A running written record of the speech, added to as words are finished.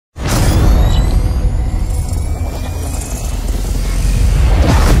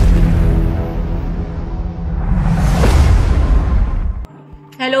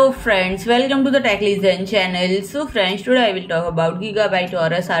friends, welcome to the Tech Listen channel. So friends, today I will talk about Gigabyte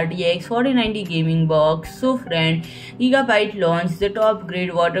AORUS RTX 4090 gaming box. So friend, Gigabyte launched the top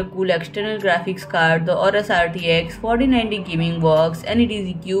grade water cool external graphics card, the AORUS RTX 4090 gaming box, and it is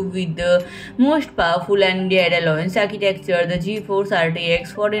equipped with the most powerful NVIDIA Ada Lovelace architecture, the GeForce RTX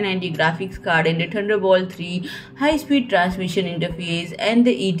 4090 graphics card, and the Thunderbolt 3 high-speed transmission interface, and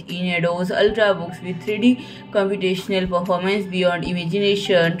the endows ultrabooks with 3D computational performance beyond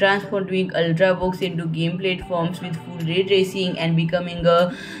imagination, transforming ultrabooks into game platforms with full ray tracing and becoming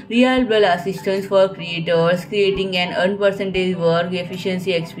a reliable assistance for creators, creating an unprecedented work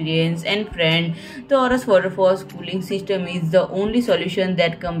efficiency experience. And friend, the AORUS WATERFORCE Cooling System is the only solution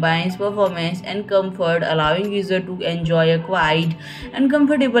that combines performance and comfort, allowing users to enjoy a quiet and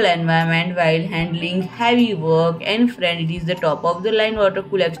comfortable environment while handling heavy work. And friend, it is the top of the line water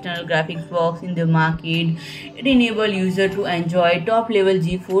cool external graphics box in the market. It enables users to enjoy top level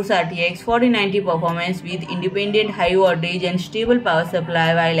GeForce RTX 4090 performance with independent high wattage and stable power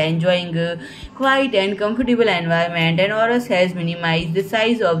supply while enjoying a quiet and comfortable environment. And AORUS has minimized the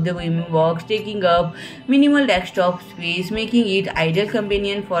size of the gaming box, taking up minimal desktop space, making it ideal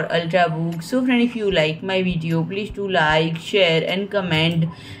companion for ultrabooks. So friend, if you like my video, please do like, share and comment,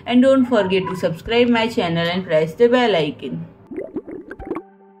 and don't forget to subscribe my channel and press the bell icon.